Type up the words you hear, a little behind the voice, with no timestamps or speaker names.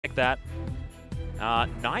like that.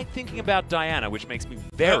 Knight thinking about Diana, which makes me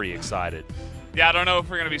very excited. Yeah, I don't know if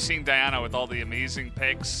we're going to be seeing Diana with all the amazing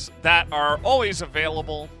picks that are always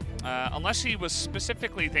available, unless he was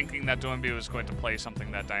specifically thinking that Doinb was going to play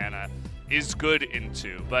something that Diana is good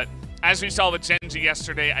into. But as we saw with Syuyanjia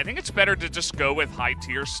yesterday, I think it's better to just go with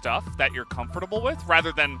high-tier stuff that you're comfortable with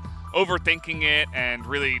rather than overthinking it and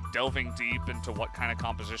really delving deep into what kind of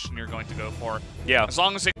composition you're going to go for. Yeah. As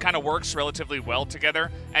long as it kind of works relatively well together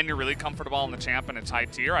and you're really comfortable on the champ and it's high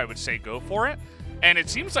tier, I would say go for it. And it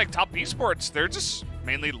seems like top esports, they're just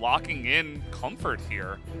mainly locking in comfort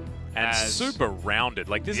here. And super rounded.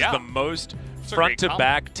 Like, this is the most It's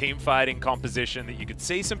front-to-back team fighting composition that you could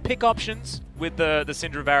see. Some pick options with the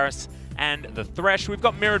Syndra Varus and the Thresh. We've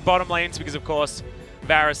got mirrored bottom lanes because, of course,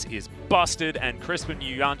 Varus is busted, and Crisp and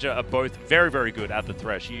Syuyanjia are both very, very good at the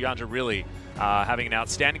Thresh. Syuyanjia really having an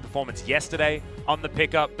outstanding performance yesterday on the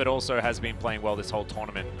pickup, but also has been playing well this whole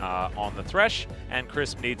tournament on the Thresh, and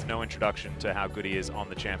Crisp needs no introduction to how good he is on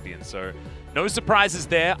the champion. So no surprises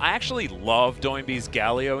there. I actually love Doinb's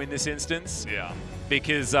Galio in this instance. Yeah.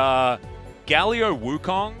 Because Galio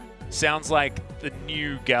Wukong sounds like the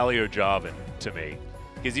new Galio Jarvan to me.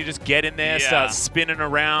 Because you just get in there, start spinning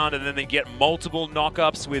around, and then they get multiple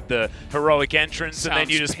knockups with the heroic entrance, and then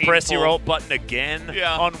you just press your ult button again.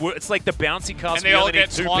 Yeah. It's like the bouncy cast. And they all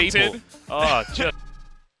get two taunted. people. Oh, just.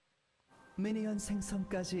 And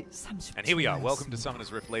And here we are. Welcome to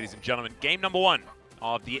Summoner's Rift, ladies and gentlemen. Game number 1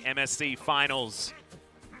 of the MSC Finals.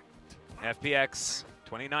 FPX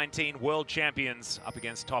 2019 World Champions up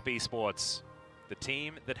against Top Esports. The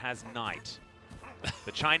team that has Knight.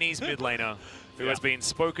 The Chinese mid laner who has been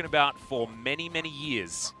spoken about for many, many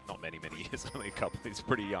years. Not many, many years, only a couple. He's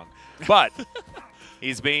pretty young. But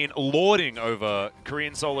he's been lording over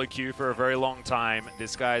Korean solo queue for a very long time.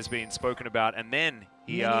 This guy has been spoken about, and then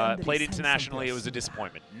he played internationally. It was a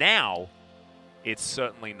disappointment. Now, it's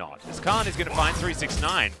certainly not. This Khan is going to find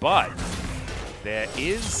 369, but there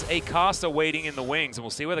is a karsa waiting in the wings, and we'll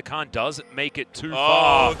see whether Khan does make it too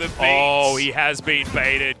far. The bait. Oh, he has been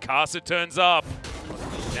baited. Karsa turns up.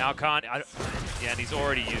 Now Khan, yeah, and he's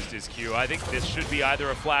already used his Q. I think this should be either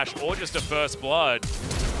a flash or just a first blood.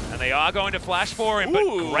 And they are going to flash for him,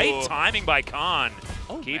 but great timing by Khan.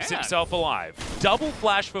 Keeps himself alive. Double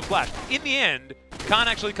flash for flash. In the end, Khan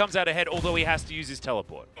actually comes out ahead, although he has to use his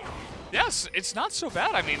teleport. Yes, it's not so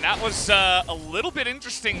bad. I mean, that was a little bit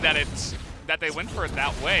interesting that they went for it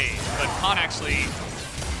that way, but Khan actually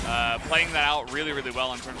playing that out really, really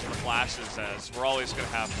well in terms of the flashes, as we're always going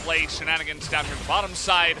to have play shenanigans down here on the bottom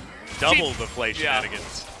side. Double the play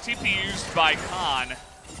shenanigans. TP used by Khan,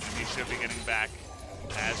 and he should be getting back.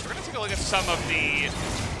 As we're going to take a look at some of the...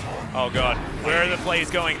 Oh god, where are the plays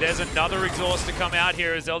going? There's another exhaust to come out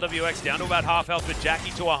here as Lwx down to about half health, but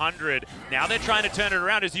Jackie to 100. Now they're trying to turn it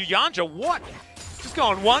around as Syuyanjia, what? Just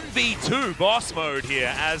going 1v2 boss mode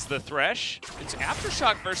here as the Thresh. It's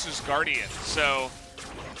Aftershock versus Guardian, so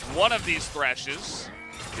one of these Threshes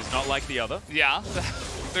is not like the other. Yeah,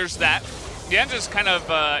 there's that. Syuyanjia's kind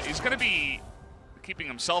of, he's going to be keeping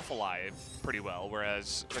himself alive pretty well,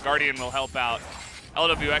 whereas the Guardian will help out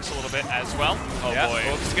Lwx a little bit as well. Oh boy.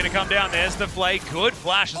 Hook's going to come down. There's the flay. Good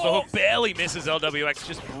flash as the hook barely misses Lwx.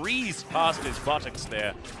 Just breezed past his buttocks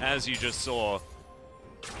there, as you just saw.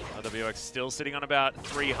 Lwx still sitting on about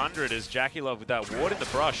 300 as JackeyLove with that ward in the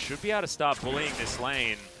brush should be able to start bullying this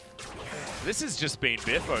lane. This has just been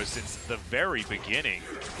Biffo since the very beginning.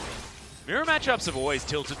 Mirror matchups have always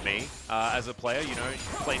tilted me as a player. You know, you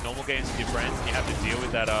play normal games with your friends and you have to deal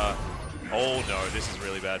with that. Oh no, this is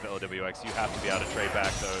really bad for Lwx. You have to be able to trade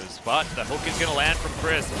back those. But the hook is going to land from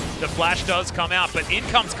Chris. The flash does come out, but in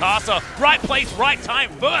comes karsa. Right place, right time.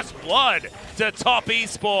 First blood to Top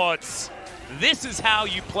Esports. This is how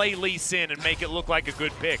you play Lee Sin and make it look like a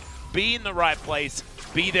good pick. Be in the right place.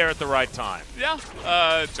 Be there at the right time. Yeah,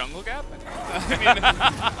 jungle gap?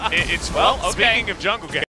 I mean, it's well, okay. Speaking of jungle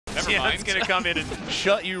gap, Never mind. Tian's going to come in and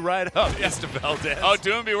shut you right up, Mr. Valdes. Oh,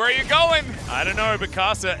 Doinb, where are you going? I don't know, but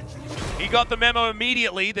karsa, he got the memo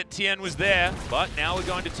immediately that Tian was there, but now we're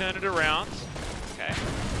going to turn it around. Okay,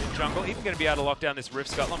 in jungle, even going to be able to lock down this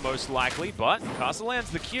Rift Scuttler, most likely, but karsa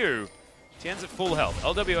lands the Q. Tian's at full health.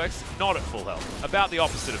 Lwx not at full health. About the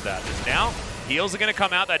opposite of that. As now, heals are going to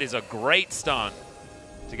come out. That is a great stun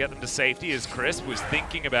to get them to safety as Chris was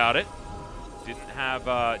thinking about it. Didn't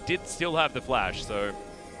have, did still have the flash, so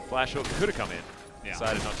flash hook could have come in. Yeah.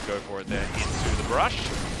 Decided not to go for it there into the brush.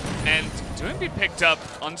 And Doinb picked up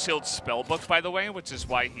Unsealed Spellbook, by the way, which is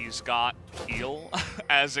why he's got heal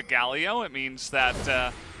as a Galio. It means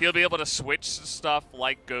that he'll be able to switch stuff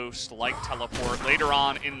like Ghost, like Teleport later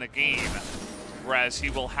on in the game. whereas he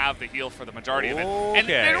will have the heal for the majority of it. Okay. And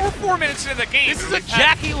there were 4 minutes into the game. This is a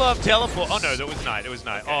JackeyLove teleport. Oh no, that was Knight. It was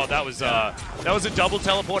Knight. Okay. Oh, that was a double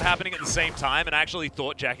teleport happening at the same time, and I actually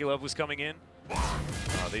thought JackeyLove was coming in.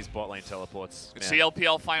 Oh, these bot lane teleports. It's the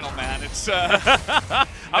LPL final, man. It's I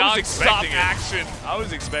was expecting action. I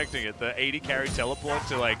was expecting it. The 80 carry teleport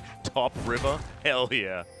to like top river. Hell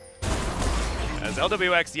yeah. As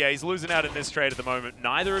Lwx, yeah, he's losing out in this trade at the moment.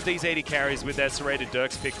 Neither of these 80 carries with their serrated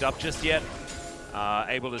Dirks picked up just yet.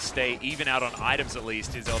 Able to stay even out on items at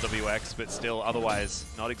least is Lwx, but still otherwise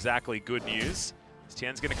not exactly good news.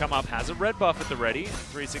 Tian's going to come up, has a red buff at the ready,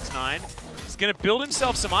 369. He's going to build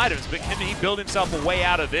himself some items, but can he build himself a way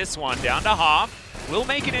out of this one? Down to half. Will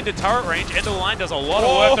make it into turret range. End of the line does a lot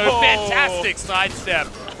of work, though. Fantastic sidestep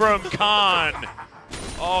from Khan.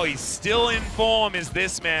 Oh, he's still in form, is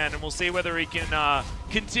this man, and we'll see whether he can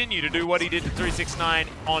continue to do what he did to 369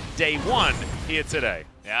 on day one here today.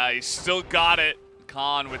 Yeah, he's still got it,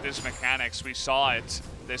 Khan, with his mechanics. We saw it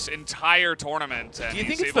this entire tournament, and do you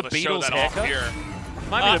think he's it's able the to show Beatles that haircut? off here.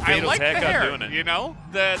 Might be the Beatles I like haircut the hair, doing it. You know,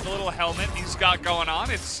 the little helmet he's got going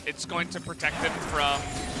on. It's going to protect him from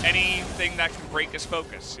anything that can break his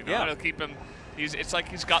focus. You know, yeah. It'll keep him. It's like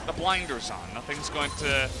he's got the blinders on. Nothing's going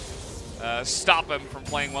to stop him from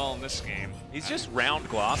playing well in this game. He's just round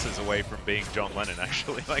glasses away from being John Lennon,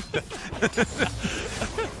 actually. Like it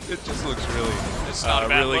just looks really,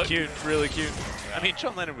 really cute, really cute. Yeah. I mean,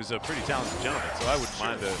 John Lennon was a pretty talented gentleman, so I wouldn't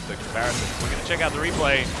mind the comparison. We're going to check out the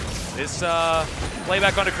replay. This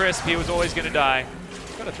playback onto Crisp, he was always going to die.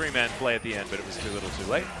 Got a 3-man play at the end, but it was too little too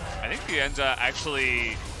late. I think Syuyanjia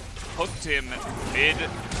actually hooked him mid.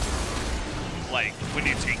 Like, when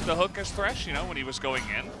you take the hook as Thresh, you know, when he was going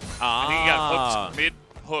in. I think he got hooked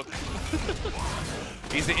mid-hook.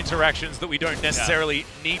 These are interactions that we don't necessarily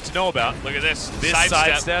need to know about. Look at this. This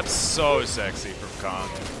sidestep's so sexy from Khan.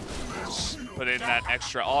 Just put in that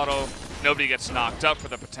extra auto. Nobody gets knocked up for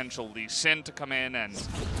the potential Lee Sin to come in and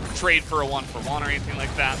trade for a 1-for-1 or anything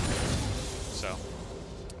like that. So,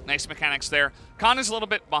 nice mechanics there. Khan is a little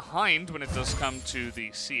bit behind when it does come to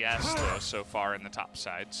the CS, though, so far in the top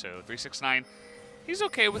side. So 369, he's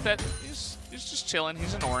okay with that. He's just chilling.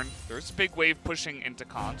 He's an Ornn. There's a big wave pushing into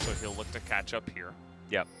Khan, so he'll look to catch up here.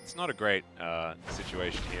 Yeah, it's not a great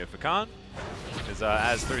situation here for Khan, because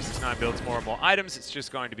as 369 builds more and more items, it's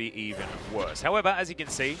just going to be even worse. However, as you can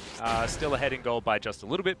see, still ahead in gold by just a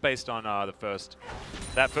little bit based on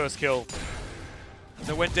that first kill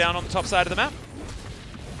that went down on the top side of the map.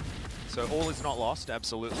 So all is not lost,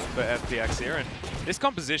 absolutely, for FPX here. And this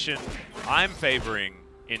composition, I'm favoring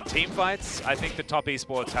in team fights. I think the top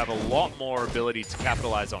esports have a lot more ability to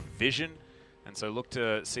capitalize on vision. And so look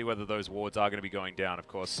to see whether those wards are going to be going down. Of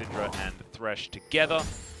course, Syndra and Thresh together.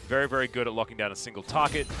 Very, very good at locking down a single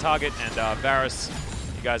target. And Varus,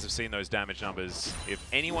 you guys have seen those damage numbers. If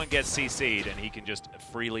anyone gets CC'd and he can just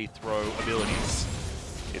freely throw abilities,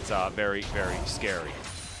 it's very, very scary.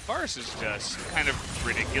 Varus is just kind of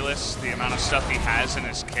ridiculous, the amount of stuff he has in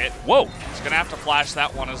his kit. Whoa! He's going to have to flash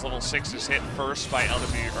that one as level 6 is hit first by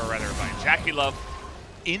JackeyLove.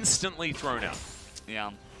 Instantly thrown out. Yeah,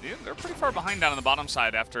 they're pretty far behind down on the bottom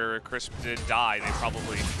side after Crisp did die. They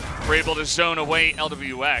probably were able to zone away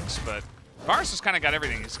Lwx, but Varus has kind of got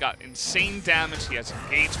everything. He's got insane damage. He has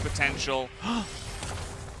engage potential.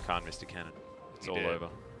 Khan missed a cannon. It's all over.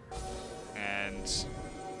 And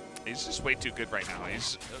he's just way too good right now.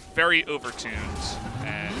 He's very overtuned,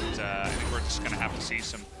 and I think we're just going to have to see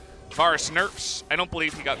some Varus nerfs. I don't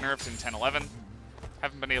believe he got nerfed in 10-11.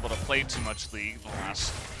 Haven't been able to play too much League the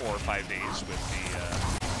last 4 or 5 days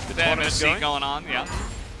with the MSC going on, yeah.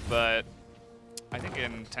 But I think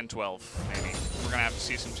in 10-12, maybe, we're going to have to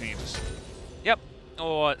see some changes. Yep,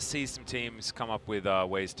 or see some teams come up with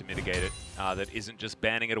ways to mitigate it that isn't just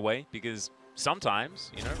banning it away, because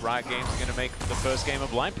sometimes, you know, Riot Games are going to make the first game a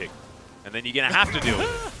blind pick, and then you're going to have to deal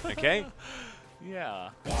with it, okay? Yeah.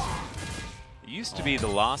 It used to be the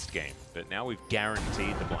last game, but now we've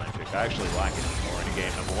guaranteed the blind pick. I actually like it more in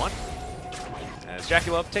game number 1. As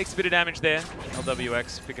JackeyLove takes a bit of damage there.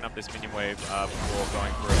 Lwx picking up this minion wave before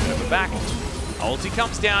going for a bit of a back. Ulti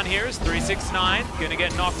comes down here as 369. Gonna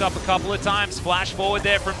get knocked up a couple of times. Flash forward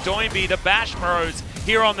there from Doinb. The Bash Bros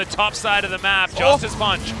here on the top side of the map. Justice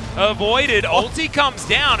Punch avoided. Ulti comes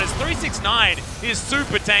down as 369 is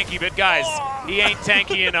super tanky, but guys, he ain't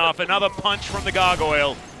tanky enough. Another punch from the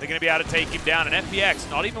Gargoyle. They're going to be able to take him down. And FPX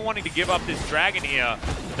not even wanting to give up this dragon here.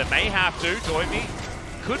 They may have to. Doinb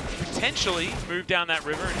could potentially move down that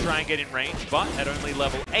river and try and get in range, but at only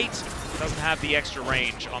level 8, doesn't have the extra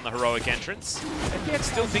range on the heroic entrance. FPX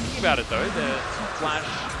still thinking about it though. The flash,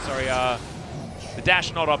 sorry, the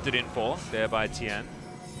dash not opted in for there by Tian.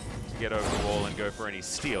 get over the wall and go for any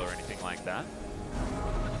steal or anything like that.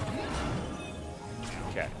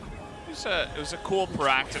 Okay. It was a cool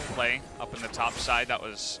proactive play up in the top side. That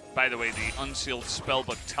was, by the way, the unsealed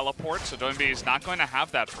spellbook teleport. So Doinb is not going to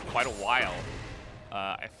have that for quite a while.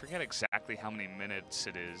 I forget exactly how many minutes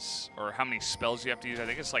it is, or how many spells you have to use. I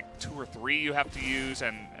think it's like 2 or 3 you have to use,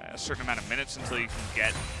 and a certain amount of minutes until you can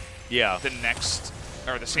get the next,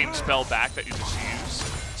 or the same spell back that you just used.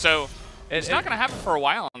 So it's not going to happen for a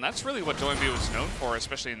while, and that's really what Doinb was known for,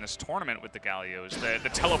 especially in this tournament with the Galios, the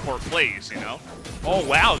teleport plays, you know? Oh,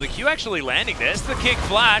 wow, the Q actually landing. There's the kick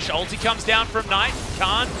flash. Ulti comes down from Knight.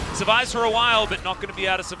 Khan survives for a while, but not going to be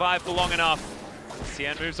able to survive for long enough.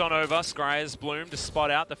 Tian moves on over. Scryer's Bloom to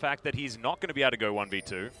spot out the fact that he's not going to be able to go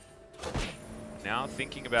 1v2. Now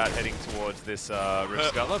thinking about heading towards this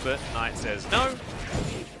Rift Scuttler, but Knight says no,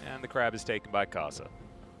 and the crab is taken by Karsa.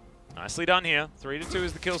 Nicely done here. 3-2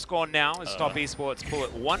 is the kill score now as Top Esports pull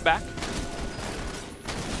it 1 back.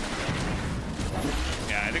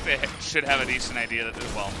 Yeah, I think they should have a decent idea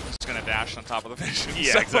that, well, it's going to dash on top of the vision.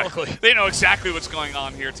 Yeah, so exactly. They know exactly what's going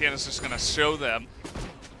on here. Tian is just going to show them.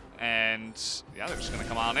 And, yeah, they're just going to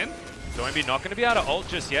come on in. Doinb not going to be able to ult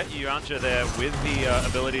just yet. Syuyanjia there with the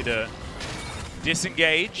ability to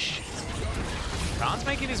disengage. Khan's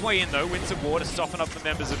making his way in, though. Winds of War to soften up the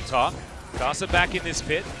members of top. Karsa back in this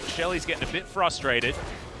pit. Shelly's getting a bit frustrated.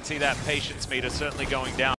 See that patience meter certainly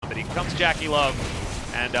going down. But here comes JackeyLove.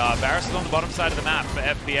 And Varus is on the bottom side of the map for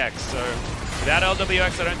FPX. So without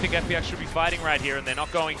Lwx, I don't think FPX should be fighting right here. And they're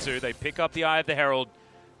not going to. They pick up the Eye of the Herald.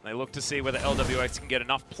 They look to see whether Lwx can get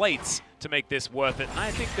enough plates to make this worth it. And I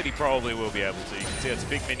think that he probably will be able to. You can see it's a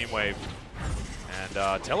big minion wave.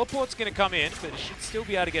 And Teleport's going to come in, but it should still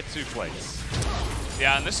be able to get 2 plates.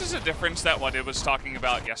 Yeah, and this is a difference that what it was talking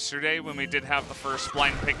about yesterday when we did have the first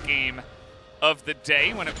blind pick game of the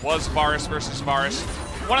day, when it was Varus versus Varus.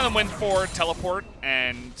 One of them went for Teleport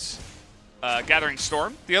and Gathering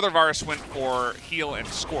Storm. The other Varus went for Heal and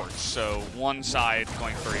Scorch. So one side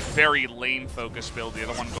going for a very lane focused build, the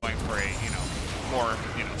other one going for a, more,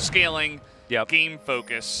 scaling game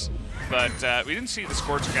focus. But we didn't see the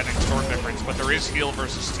Scorch or Gathering Storm difference, but there is Heal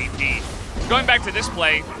versus TP. Going back to this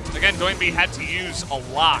play, again, Doinb had to use a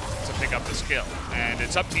lot to pick up this kill. And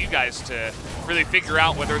it's up to you guys to really figure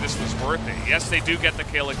out whether this was worth it. Yes, they do get the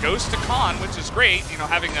kill. It goes to Khan, which is great.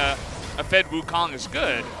 Having a fed Wukong is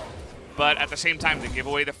good. But at the same time, they give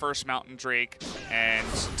away the first Mountain Drake, and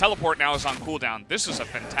Teleport now is on cooldown. This is a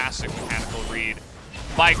fantastic mechanical read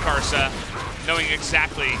by Karsa, knowing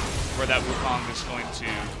exactly where that Wukong is going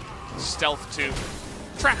to stealth to,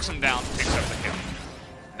 tracks him down, picks up the kill.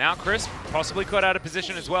 Now Crisp possibly caught out of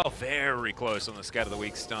position as well. Very close on the Scat of the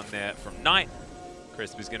Week stun there from Knight.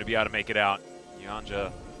 Crisp is going to be able to make it out.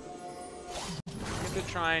 Syuyanjia going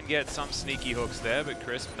to try and get some sneaky hooks there, but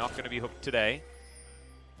Crisp not going to be hooked today.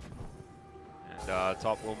 And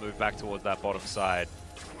Top will move back towards that bottom side.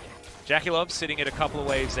 JackeyLove sitting at a couple of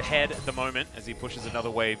waves ahead at the moment as he pushes another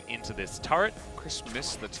wave into this turret. Chris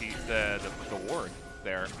missed the ward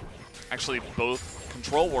there. Actually, both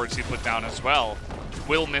control wards he put down as well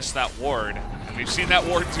will miss that ward. And we've seen that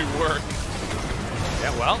ward do work.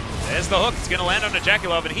 Yeah, well, there's the hook. It's going to land on a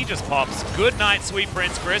JackeyLove, and he just pops. Good night, Sweet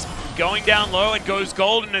Prince Crisp. Going down low, it goes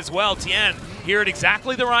golden as well. Tian here at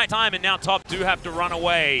exactly the right time, and now Top do have to run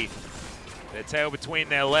away. Their tail between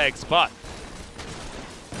their legs, but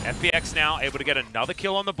FPX now able to get another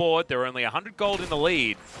kill on the board. They're only 100 gold in the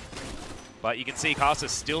lead, but you can see Karsa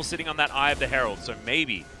still sitting on that Eye of the Herald, so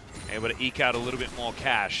maybe able to eke out a little bit more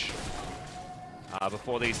cash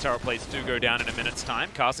before these turret plates do go down in a minute's time.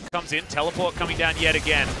 Karsa comes in, Teleport coming down yet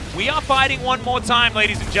again. We are fighting one more time,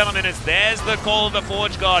 ladies and gentlemen, as there's the call of the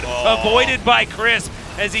Forge God, avoided by Crisp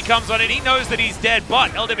as he comes on in. He knows that he's dead,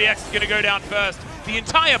 but Lwx is going to go down first. The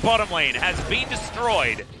entire bottom lane has been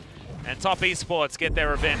destroyed, and Top Esports get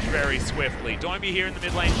their revenge very swiftly. Doinb here in the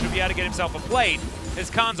mid lane should be able to get himself a plate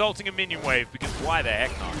as Khan's ulting a minion wave, because why the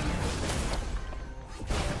heck not?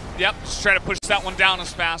 Yep, just try to push that one down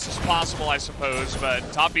as fast as possible, I suppose,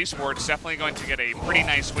 but Top Esports definitely going to get a pretty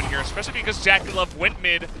nice win here, especially because JackeyLove went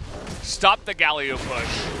mid, stopped the Galio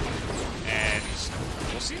push, and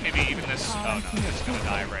we'll see maybe even this, oh no, it's going to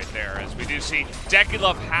die right there, as we do see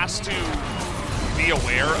JackeyLove has to be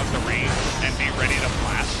aware of the range and be ready to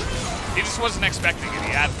flash. He just wasn't expecting it.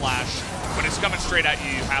 He had flash. When it's coming straight at you,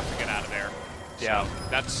 you have to get out of there. Yeah. So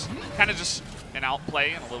that's kind of just an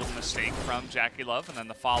outplay and a little mistake from JackeyLove, and then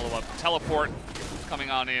the follow-up Teleport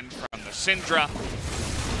coming on in from the Syndra.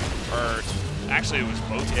 Or actually it was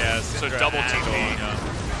both. Yeah, so double TP.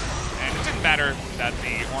 And it didn't matter that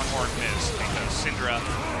the Ornn missed because Syndra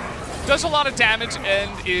does a lot of damage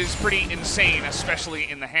and is pretty insane,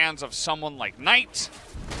 especially in the hands of someone like Knight.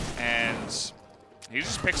 And he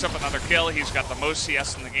just picks up another kill. He's got the most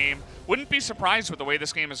CS in the game. Wouldn't be surprised with the way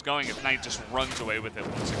this game is going if Knight just runs away with it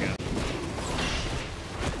once again.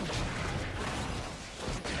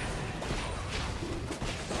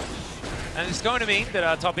 And it's going to mean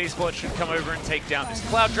that top esports should come over and take down this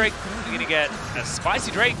Cloud Drake. You're going to get a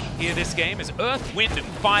spicy Drake here this game as Earth, Wind, and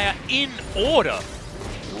Fire in order.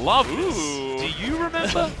 Love this. Do you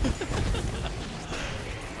remember?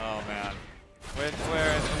 Oh, man. We're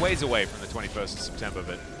a ways away from the 21st of September,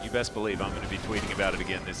 but you best believe I'm going to be tweeting about it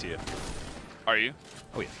again this year. Are you?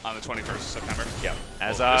 Oh, yeah. On the 21st of September? Yeah.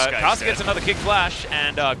 As Karsa gets another kick flash,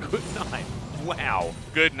 and good night. Wow.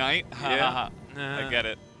 Good night? Yeah. I get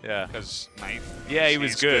it. Yeah. Because Knight. Yeah, he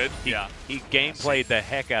was good. Yeah. He gameplayed the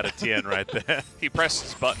heck out of Tian right there. He pressed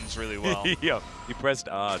his buttons really well. Yeah. He pressed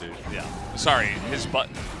R, dude. Yeah. Sorry, his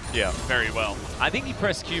button. Yeah. Very well. I think he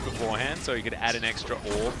pressed Q beforehand so he could add an extra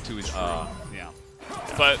orb to his R. Yeah.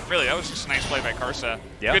 But really, that was just a nice play by Karsa.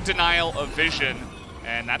 Yeah. Good denial of vision,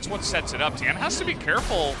 and that's what sets it up. Tian has to be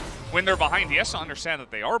careful when they're behind. He has to understand that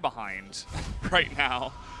they are behind right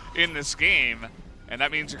now in this game. And that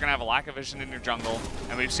means you're going to have a lack of vision in your jungle.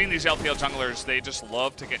 And we've seen these LPL junglers, they just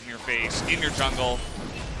love to get in your face, in your jungle.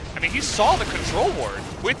 I mean, he saw the control ward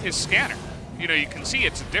with his scanner. You know, you can see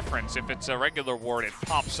it's a difference. If it's a regular ward, it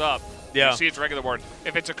pops up. Yeah. You see it's a regular ward.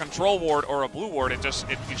 If it's a control ward or a blue ward,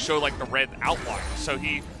 you show like the red outline. So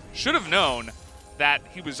he should have known that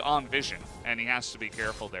he was on vision. And he has to be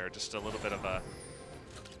careful there. Just a little bit of a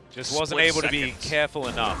just wasn't able to be careful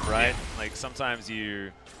enough, right? Yeah. Like sometimes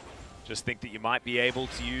you just think that you might be able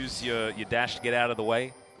to use your dash to get out of the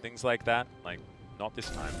way, things like that. Like, not this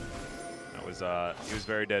time. That was he was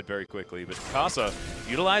very dead very quickly. But Karsa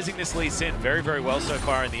utilizing this Lee Sin very, very well so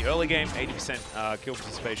far in the early game. 80% kill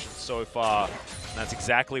participation so far. And that's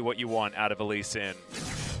exactly what you want out of a Lee Sin.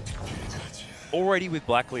 Already with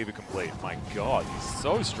Black Cleaver complete. My God, he's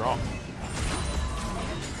so strong.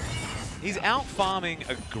 He's out farming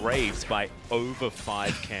a Graves by over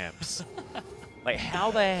 5 camps. Like, how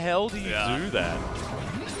the hell do you do that?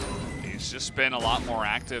 He's just been a lot more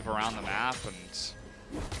active around the map, and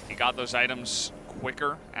he got those items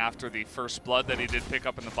quicker after the first blood that he did pick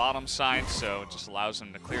up in the bottom side, so it just allows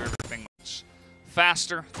him to clear everything much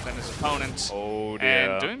faster than his opponent. Oh,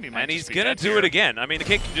 dear. And he's going to do it again. I mean, the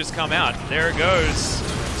kick can just come out. There it goes.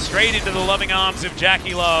 Straight into the loving arms of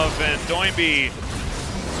JackeyLove, and Doinb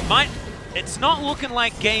it's not looking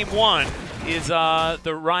like game one is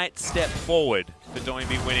the right step forward for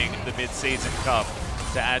Doinb winning the mid-season cup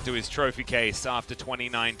to add to his trophy case after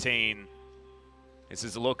 2019. This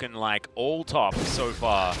is looking like all top so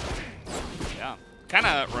far. Yeah, kind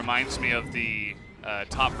of reminds me of the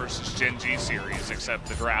top versus Gen G series, except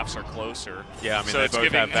the drafts are closer. Yeah, I mean, so they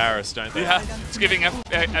both have Varus, don't they? Yeah, it's giving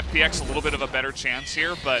FPX a little bit of a better chance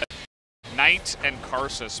here, but Knight and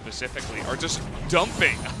Karsa specifically are just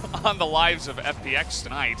dumping on the lives of FPX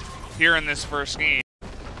tonight here in this first game.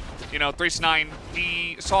 You know, 3-9,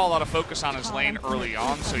 he saw a lot of focus on his lane early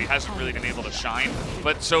on, so he hasn't really been able to shine.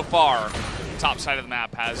 But so far, the top side of the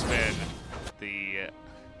map has been the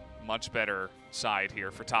much better side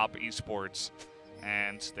here for top esports.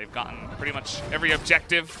 And they've gotten pretty much every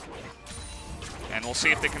objective. And we'll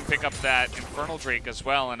see if they can pick up that Infernal Drake as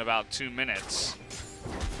well in about 2 minutes.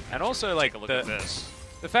 And also, like, take a look at this.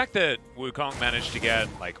 The fact that Wukong managed to get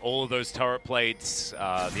like all of those turret plates,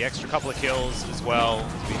 the extra couple of kills as well.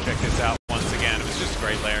 We check this out once again. It was just a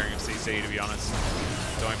great layering of CC, to be honest.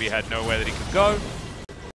 Doinb had nowhere that he could go.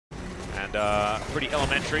 And pretty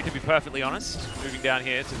elementary, to be perfectly honest. Moving down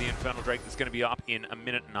here to the Infernal Drake that's going to be up in a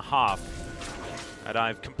minute and a half. And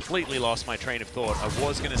I've completely lost my train of thought. I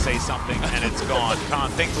was going to say something, and it's gone.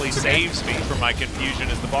 Khan thankfully saves me from my confusion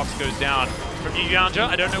as the box goes down from Syuyanjia.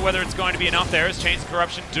 I don't know whether it's going to be enough there as Chains of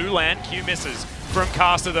Corruption do land. Q misses from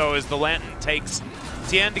Karsa, though, as the Lantern takes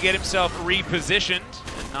Tian to get himself repositioned.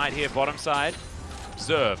 And Knight here, bottom side,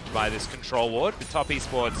 observed by this control ward. The top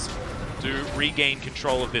esports do regain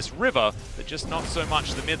control of this river, but just not so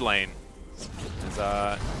much the mid lane.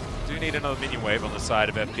 As, do need another minion wave on the side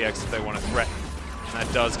of FPX if they want to threaten. And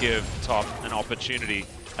that does give top an opportunity.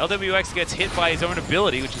 Lwx gets hit by his own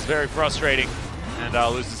ability, which is very frustrating, and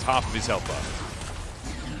loses half of his health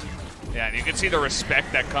bar. Yeah, and you can see the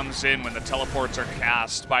respect that comes in when the teleports are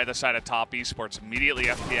cast by the side of top esports. Immediately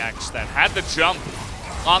FPX that had the jump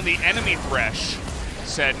on the enemy Thresh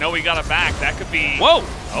said, no, we got it back. That could be... Whoa!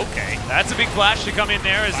 Okay, that's a big flash to come in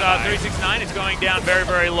there as 369 is going down very,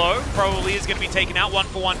 very low. Probably is going to be taken out.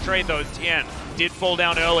 1-for-1 trade, though. Tian did fall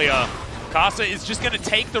down earlier. Karsa is just going to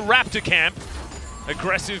take the Raptor camp.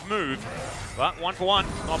 aggressive move. But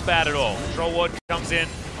 1-for-1, not bad at all. Control Ward comes in.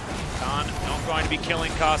 Khan not going to be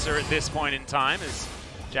killing Karsa at this point in time, as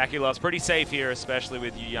JackeyLove's pretty safe here, especially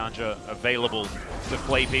with Syuyanjia available to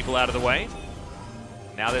flay people out of the way.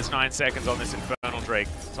 Now there's 9 seconds on this Infernal Drake.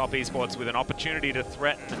 Top Esports with an opportunity to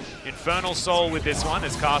threaten Infernal Soul with this one,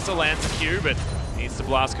 as Karsa lands a Q, but needs to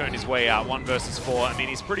blast cone his way out. 1 versus 4. I mean,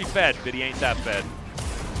 he's pretty fed, but he ain't that fed.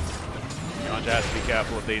 Syuyanjia has to be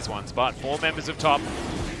careful of these ones, but 4 members of top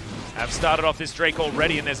have started off this Drake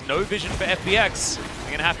already, and there's no vision for FPX. They're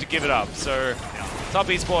going to have to give it up. So, Top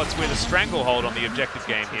Esports with a stranglehold on the objective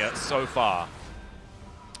game here so far.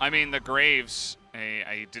 I mean, the Graves,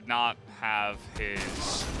 I did not have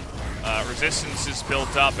his resistances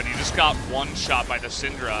built up, and he just got one-shot by the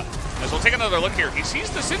Syndra. As we'll take another look here, he sees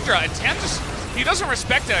the Syndra, and Tian just, he doesn't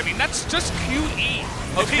respect it. I mean, that's just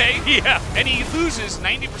QE, okay? Yeah. And he loses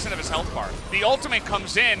 90% of his health bar. The ultimate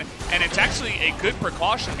comes in, and it's actually a good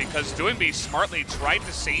precaution because Doinb smartly tried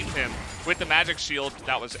to save him with the magic shield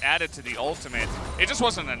that was added to the ultimate. It just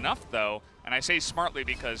wasn't enough, though. And I say smartly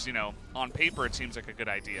because, you know, on paper it seems like a good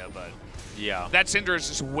idea, but yeah, that Syndra is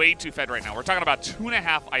just way too fed right now. We're talking about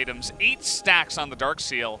 2.5 items, 8 stacks on the Dark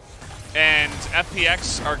Seal, and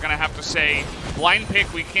FPX are going to have to say, blind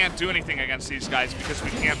pick, we can't do anything against these guys because we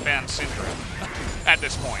can't ban Syndra at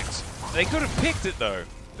this point. They could have picked it, though.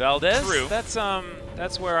 Valdes, True.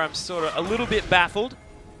 That's where I'm sort of a little bit baffled,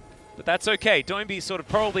 but that's okay. Doinb sort of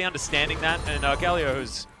probably understanding that, and Galio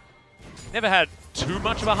has never had too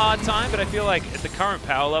much of a hard time, but I feel like at the current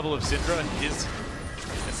power level of Syndra,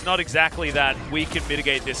 it's not exactly that we can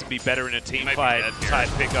mitigate this and be better in a team fight type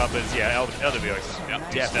pickup as, yeah, Lwx.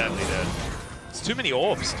 Yep, definitely dead. It's too many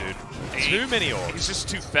orbs, dude. Too many orbs. He's just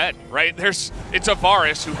too fed, right? It's a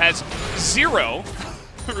Varus who has 0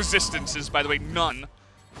 resistances, by the way, none,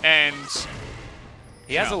 and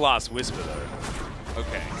he has a last whisper, though.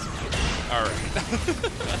 Okay. All right.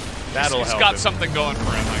 That'll help. He's got something going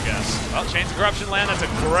for him, I guess. Well, Chains of Corruption land. That's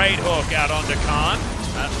a great hook out onto Khan.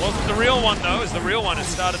 That wasn't the real one, though, as the real one has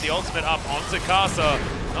started the ultimate up onto Karsa.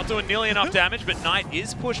 Not doing nearly enough damage, but Knight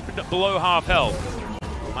is pushed below half health.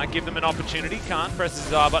 Might give them an opportunity. Khan presses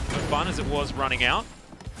his R button for fun as it was running out.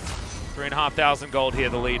 3,500 gold here,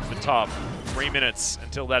 the lead for top. 3 minutes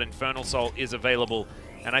until that Infernal Soul is available.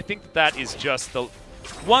 And I think that is just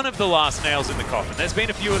one of the last nails in the coffin. There's been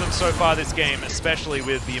a few of them so far this game, especially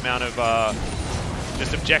with the amount of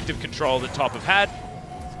just objective control that top have had.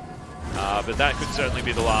 But that could certainly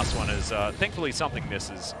be the last one, as thankfully something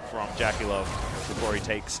misses from JackeyLove before he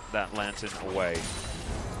takes that lantern away.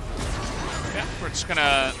 Yeah, we're just going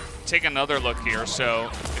to take another look here. So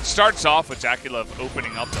it starts off with JackeyLove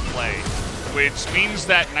opening up the play, which means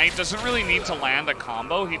that Knight doesn't really need to land a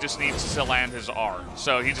combo. He just needs to land his R.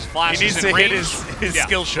 So he just flashes in range. He needs to hit his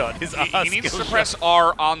skill shot, his R He needs to press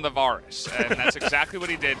R on the Varus, and that's exactly what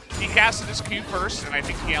he did. He casted his Q first, and I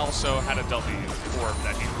think he also had a W orb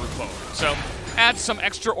that he grew forward. So add some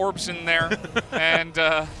extra orbs in there, and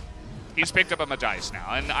he's picked up a Magi's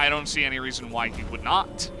now, and I don't see any reason why he would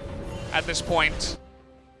not at this point.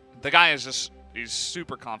 The guy is just, he's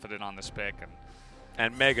super confident on this pick,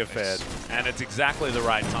 and mega fed, and it's exactly the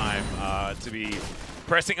right time to be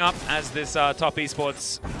pressing up as this Top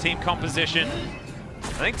Esports team composition.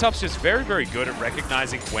 I think Top's just very, very good at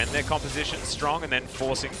recognizing when their composition's strong and then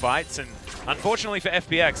forcing fights, and unfortunately for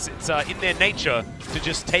FPX, it's in their nature to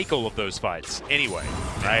just take all of those fights anyway,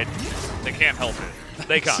 right? They can't help it.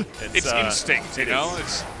 They can't. It's instinct, you know?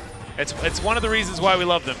 It's one of the reasons why we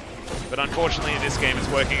love them. But unfortunately in this game it's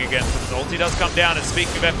working against them. The ulti does come down, and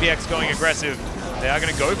speaking of FPX going aggressive, they are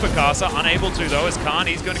going to go for Karsa, unable to though, as Khan,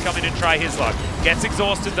 he's going to come in and try his luck. Gets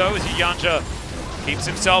exhausted though, as Syuyanjia keeps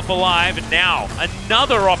himself alive, and now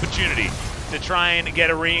another opportunity to try and get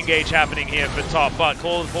a re-engage happening here for top, but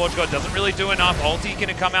Call of the Forge God doesn't really do enough. Ulti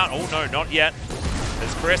can come out, oh no, not yet,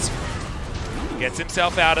 as Chris gets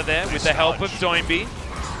himself out of there with the help of Doinb.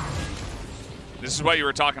 This is what you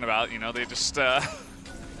were talking about, you know, they just,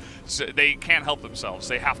 so they can't help themselves,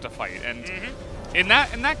 they have to fight, and in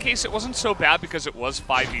that case, it wasn't so bad because it was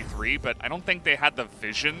 5v3, but I don't think they had the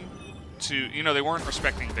vision to, you know, they weren't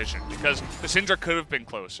respecting vision because the Syndra could have been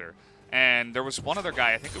closer. And there was one other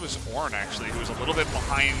guy, I think it was Ornn actually, who was a little bit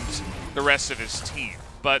behind the rest of his team.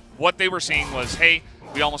 But what they were seeing was, hey,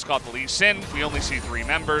 we almost got the Lee Sin, we only see 3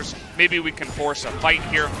 members, maybe we can force a fight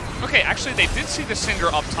here. Okay, actually they did see the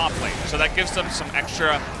Syndra up top lane, so that gives them some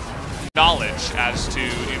extra knowledge as to,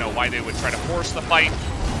 you know, why they would try to force the fight.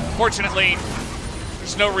 Fortunately,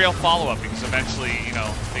 there's no real follow-up because eventually, you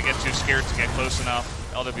know, they get too scared to get close enough.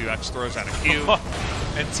 Lwx throws out a Q.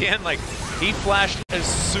 And Tian, like, he flashed as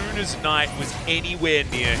soon as Knight was anywhere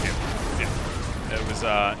near him. Yeah. It was,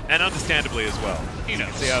 and understandably as well. He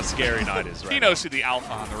knows. See how scary Knight is, right? He knows who the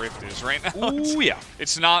alpha on the Rift is right now. Ooh, yeah.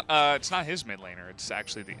 It's not his mid laner. It's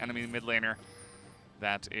actually the enemy mid laner.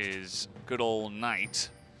 That is good old Knight.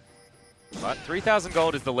 But 3,000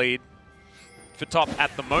 gold is the lead for top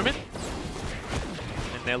at the moment.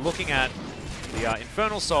 And they're looking at the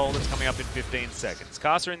Infernal Soul that's coming up in 15 seconds.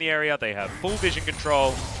 Karsa in the area. They have full vision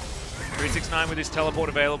control. 369 with his teleport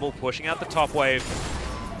available, pushing out the top wave.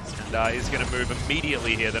 And is going to move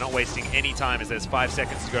immediately here. They're not wasting any time as there's 5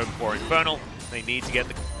 seconds to go before Infernal. They need to get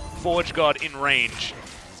the Forge God in range.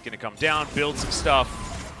 He's going to come down, build some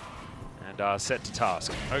stuff, and set to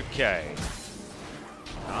task. Okay.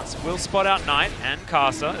 Will spot out Knight and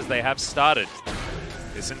Karsa as they have started.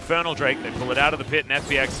 This Infernal Drake, they pull it out of the pit, and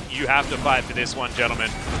FPX, you have to fight for this one, gentlemen.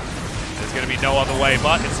 There's going to be no other way,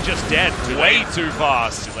 but it's just dead way too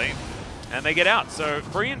fast. Too late. And they get out. So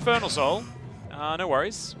free Infernal Soul. No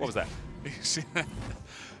worries. What was that? You see that?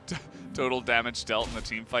 Total damage dealt in the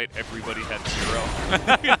team fight. Everybody had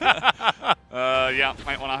 0. Yeah,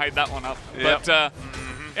 might want to hide that one up. Yep. But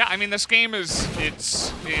yeah, I mean, this game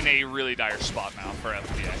it's in a really dire spot now for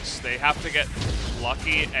FPX. They have to get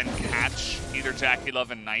lucky and catch either JackeyLove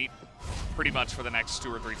and Knight pretty much for the next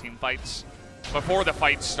 2 or 3 team fights before the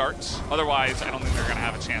fight starts. Otherwise, I don't think they're going to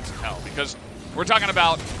have a chance in hell, because we're talking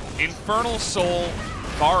about Infernal Soul,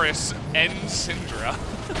 Varus, and Syndra.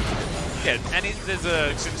 Yeah, and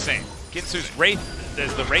it's insane. Ginsu's Wraith,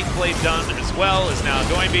 there's the Wraith Blade done as well, as now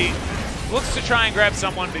Doinb looks to try and grab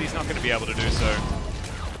someone, but he's not going to be able to do so.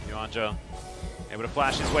 Syuyanjia able to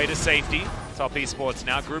flash his way to safety. Top Esports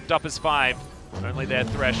now grouped up as 5. Only their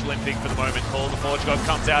Thresh limping for the moment. Call the Forge God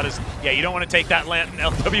comes out as, yeah, you don't want to take that Lantern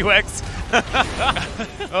Lwx.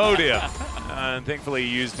 Oh dear. And thankfully he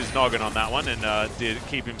used his noggin on that one and did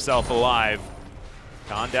keep himself alive.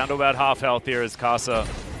 Khan down to about half health here as Karsa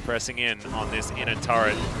pressing in on this inner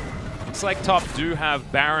turret. Looks like top do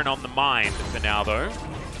have Baron on the mind for now, though.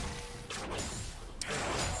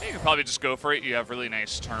 You can probably just go for it. You have really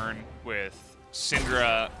nice turn with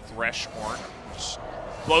Syndra, Thresh, Ornn. Just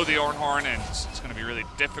blow the Ornn horn, and it's going to be really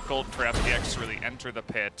difficult for FPX to really enter the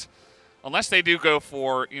pit. Unless they do go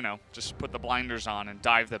for, you know, just put the blinders on and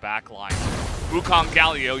dive the back line. Wukong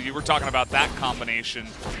Galio, you were talking about that combination.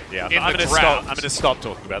 Yeah, I'm going to stop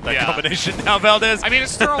talking about that combination now, Valdes. I mean,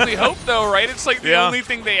 it's their only hope, though, right? It's like the only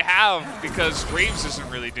thing they have, because Graves isn't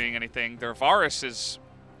really doing anything. Their Varus is,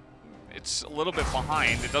 it's a little bit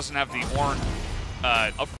behind. It doesn't have the Ornn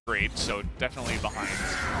upgrade, so definitely behind.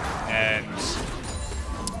 And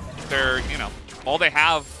they're, you know, all they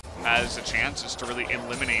have as a chance is to really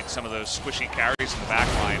eliminate some of those squishy carries in the back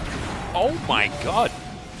line. Oh my god.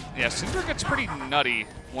 Yeah, Syndra gets pretty nutty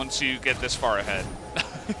once you get this far ahead.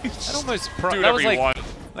 That almost that was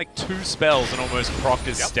like 2 spells and almost procced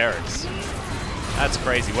his Sterix. That's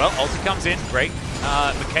crazy. Well, ulti comes in. Great.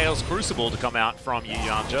 Mikhail's Crucible to come out from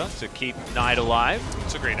Syuyanjia to keep Knight alive.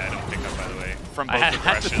 It's a great item to pick up, by the way. From both I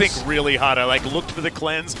had to think really hard. I looked for the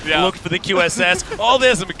cleanse, looked for the QSS. Oh,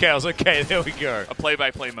 there's a Mikhail's. Okay, there we go. A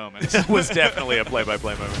play-by-play moment. It was definitely a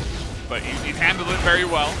play-by-play moment. But you handled it very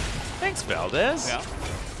well. Thanks, Valdes. Yeah.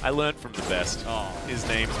 I learned from the best. Oh. His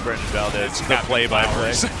name's Brendan Valdes, the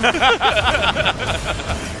play-by-play.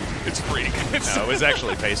 It's freak. No, it was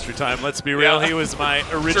actually pastry time, let's be real. He was my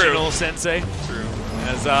original sensei. True.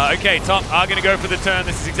 As, okay, top are going to go for the turn.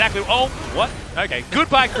 This is exactly... Oh, what? Okay,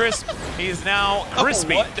 goodbye, Crisp. He is now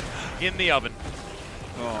crispy in the oven.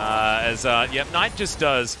 Yeah, Knight just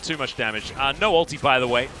does too much damage. No ulti, by the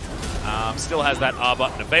way. Still has that R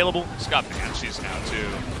button available. He's got Banshees now, too.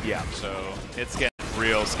 Yeah, so it's getting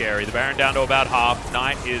real scary. The Baron down to about half.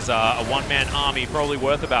 Knight is a one-man army, probably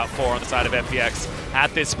worth about 4 on the side of FPX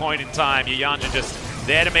at this point in time. Syuyanjia just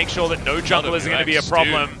there to make sure that no jungle is going to be a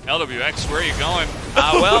problem. Dude, Lwx, where are you going?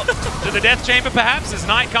 Well, to the death chamber perhaps, as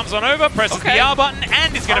Knight comes on over, presses the R button,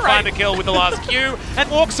 and is going to find the kill with the last Q, and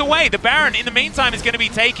walks away. The Baron, in the meantime, is going to be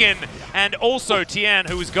taken, and also Tian,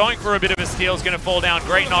 who was going for a bit of a steal, is going to fall down.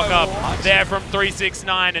 Great knock-up there from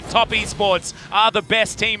 369, and Top Esports are the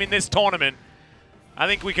best team in this tournament. I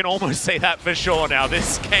think we can almost say that for sure now.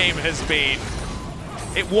 This game has been...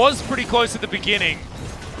 It was pretty close at the beginning,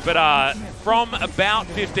 but from about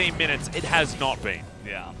 15 minutes, it has not been.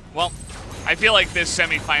 Yeah. Well, I feel like this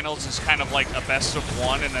semifinals is kind of like a best of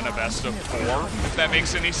 1 and then a best of 4, if that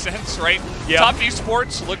makes any sense, right? Yeah. Top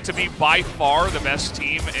Esports look to be by far the best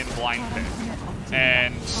team in blind pick.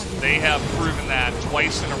 And they have proven that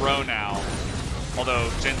twice in a row now. Although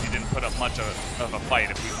Genji didn't put up much of a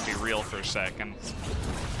fight, if we can be real for a second.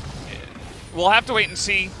 We'll have to wait and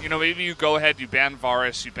see. You know, maybe you go ahead, you ban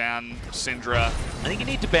Varus, you ban Syndra. I think you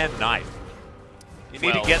need to ban Knight. You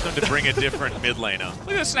need to get them to bring a different mid laner.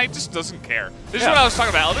 Look at this, Knight just doesn't care. This is what I was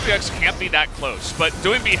talking about. Lwx can't be that close, but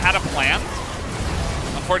Doinb had a plan.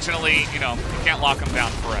 Unfortunately, you know, you can't lock him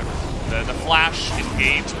down forever. The flash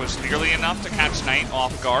engage was nearly enough to catch Knight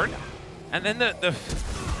off guard. And then oh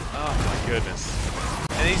my goodness.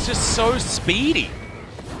 And he's just so speedy.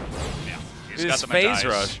 Yeah, he's got the phase Magi.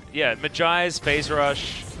 rush. Yeah, Magi's phase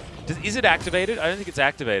rush. Is it activated? I don't think it's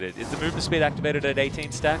activated. Is the movement speed activated at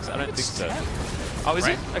 18 stacks? I don't think so. Oh, is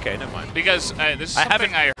it? Okay, never mind. Because this is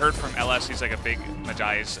something I heard from LS. He's like a big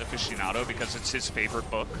Magi's aficionado because it's his favorite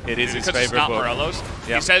book. It is his favorite book. Because it's not Morello's.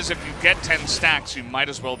 Yep. He says if you get 10 stacks, you might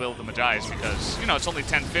as well build the Magi's because, you know, it's only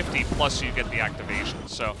 1050 plus you get the activation.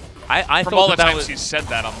 So I from thought all the that times was, he said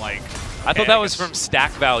that, I'm like... I thought that was from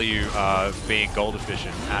stack value being gold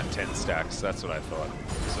efficient at 10 stacks. That's what I thought.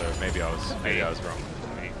 So maybe I was wrong.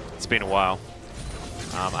 It's been a while.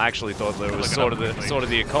 I actually thought there was sort of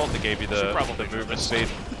the occult that gave you the movement speed.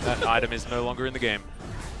 That item is no longer in the game.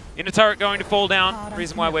 Inner turret going to fall down. The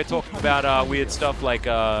reason why we're talking about weird stuff like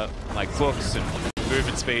books and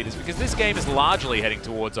movement speed is because this game is largely heading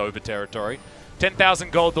towards over territory.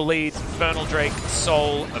 10,000 gold the lead. Infernal Drake,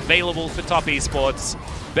 Soul available for top esports.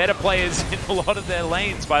 Better players in a lot of their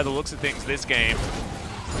lanes by the looks of things this game.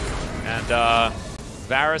 And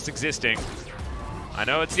Varus existing. I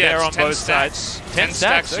know it's there on both sides. 10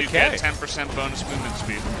 stacks, okay. You get 10% bonus movement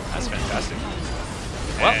speed. That's fantastic.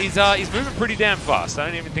 Well, he's moving pretty damn fast. I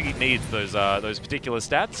don't even think he needs those particular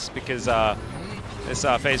stats because this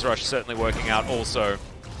phase rush is certainly working out also.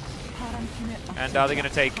 And they're going to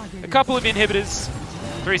take a couple of inhibitors.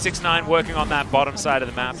 369 working on that bottom side of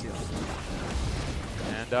the map.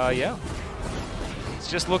 And yeah, it's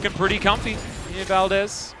just looking pretty comfy here,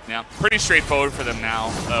 Valdes. Yeah, pretty straightforward for them now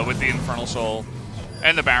with the Infernal Soul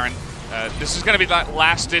and the Baron. This is going to be that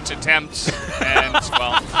last-ditch attempt, and,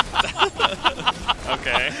 well...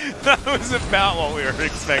 okay. That was about what we were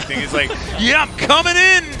expecting. He's like, yeah, I'm coming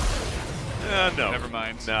in! No. Never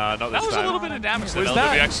mind. No, not this time. That was a little bit of damage that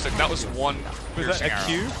Lwx took. That was one piercing arrow. Was that a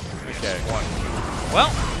Q? Okay. One.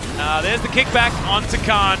 Well, there's the kickback onto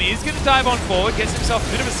Khan. He's going to dive on forward, gets himself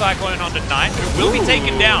a bit of a cyclone onto Knight, who will be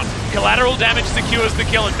taken down. Collateral damage secures the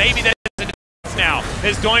kill, and maybe there's a chance now.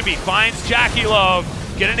 There's Doinb, finds JackeyLove.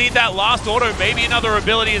 Gonna need that last auto, maybe another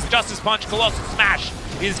ability as Justice Punch, Colossal Smash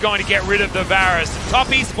is going to get rid of the Varus. Top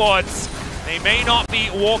esports, they may not be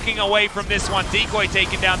walking away from this one. Decoy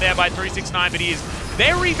taken down there by 369, but he is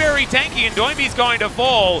very, very tanky, and Doinb's going to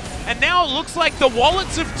fall. And now it looks like the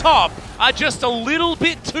wallets of top are just a little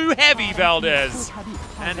bit too heavy, Valdes,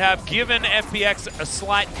 and have given FPX a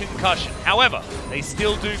slight concussion. However, they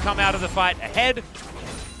still do come out of the fight ahead,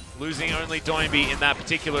 losing only Doinb in that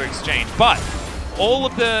particular exchange. But all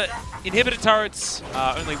of the inhibitor turrets,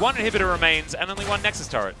 only one inhibitor remains, and only one Nexus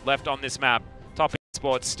turret left on this map. Top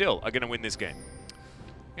esports still are going to win this game.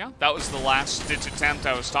 Yeah, that was the last-ditch attempt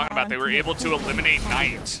I was talking about. They were able to eliminate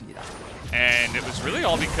Knight. And it was really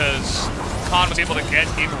all because Khan was able to get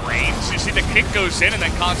in range. You see the kick goes in, and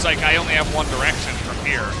then Khan's like, I only have one direction from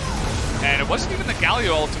here. And it wasn't even the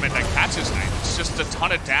Galio ultimate that catches Knight. It's just a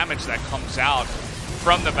ton of damage that comes out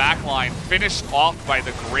from the backline, finished off by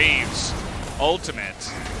the Graves ultimate.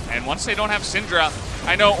 And once they don't have Syndra,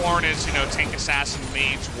 I know Ornn is, you know, tank, assassin,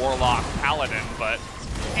 mage, warlock, paladin, but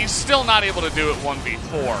he's still not able to do it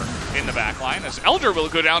 1v4 in the backline, as Elder will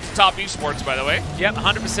go down to top esports, by the way. Yep,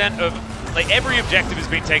 100% of, like, every objective has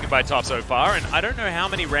been taken by top so far, and I don't know how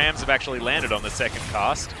many Rams have actually landed on the second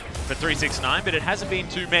cast for 369, but it hasn't been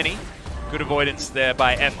too many. Good avoidance there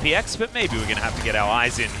by FPX, but maybe we're going to have to get our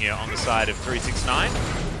eyes in here on the side of 369.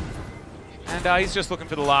 And he's just looking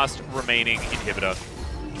for the last remaining inhibitor.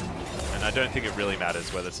 And I don't think it really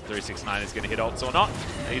matters whether 369 is going to hit ults or not.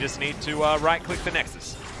 You just need to right-click the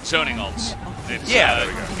Nexus. Zoning ults. It's, yeah, there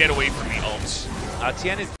we go. Get away from the ults.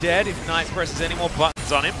 Tian is dead if Knight presses any more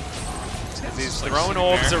buttons on him. He's throwing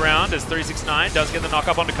orbs around as 369 does get the knock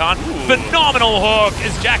up onto Khan. Ooh. Phenomenal hook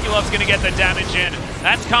as JackeyLove's going to get the damage in.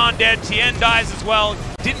 That's Khan dead. Tian dies as well.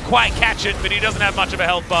 Didn't quite catch it, but he doesn't have much of a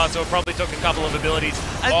health bar, so it probably took a couple of abilities.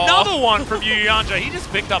 Another one from Syuyanjia. He just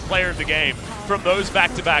picked up player of the game from those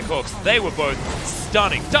back-to-back hooks. They were both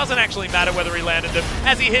stunning. Doesn't actually matter whether he landed them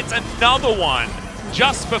as he hits another one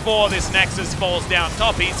just before this Nexus falls down.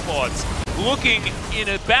 Top esports looking in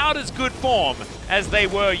about as good form as they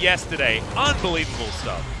were yesterday. Unbelievable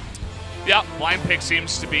stuff. Yeah, blind pick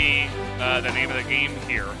seems to be the name of the game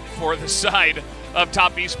here for the side of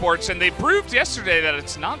top esports, and they proved yesterday that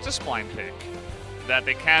it's not just blind pick, that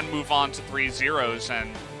they can move on to 3-0s, and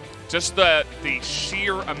just the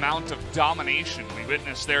sheer amount of domination we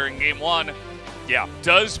witnessed there in game one Yeah,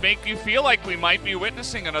 does make you feel like we might be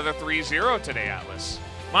witnessing another 3-0 today, Atlus.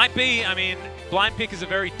 Might be. I mean, blind pick is a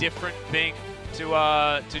very different thing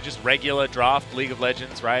to just regular draft League of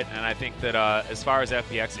Legends, right? And I think that as far as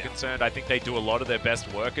FPX is concerned, I think they do a lot of their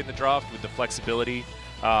best work in the draft with the flexibility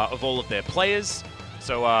of all of their players.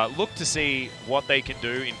 So look to see what they can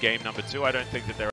do in game number 2. I don't think that they're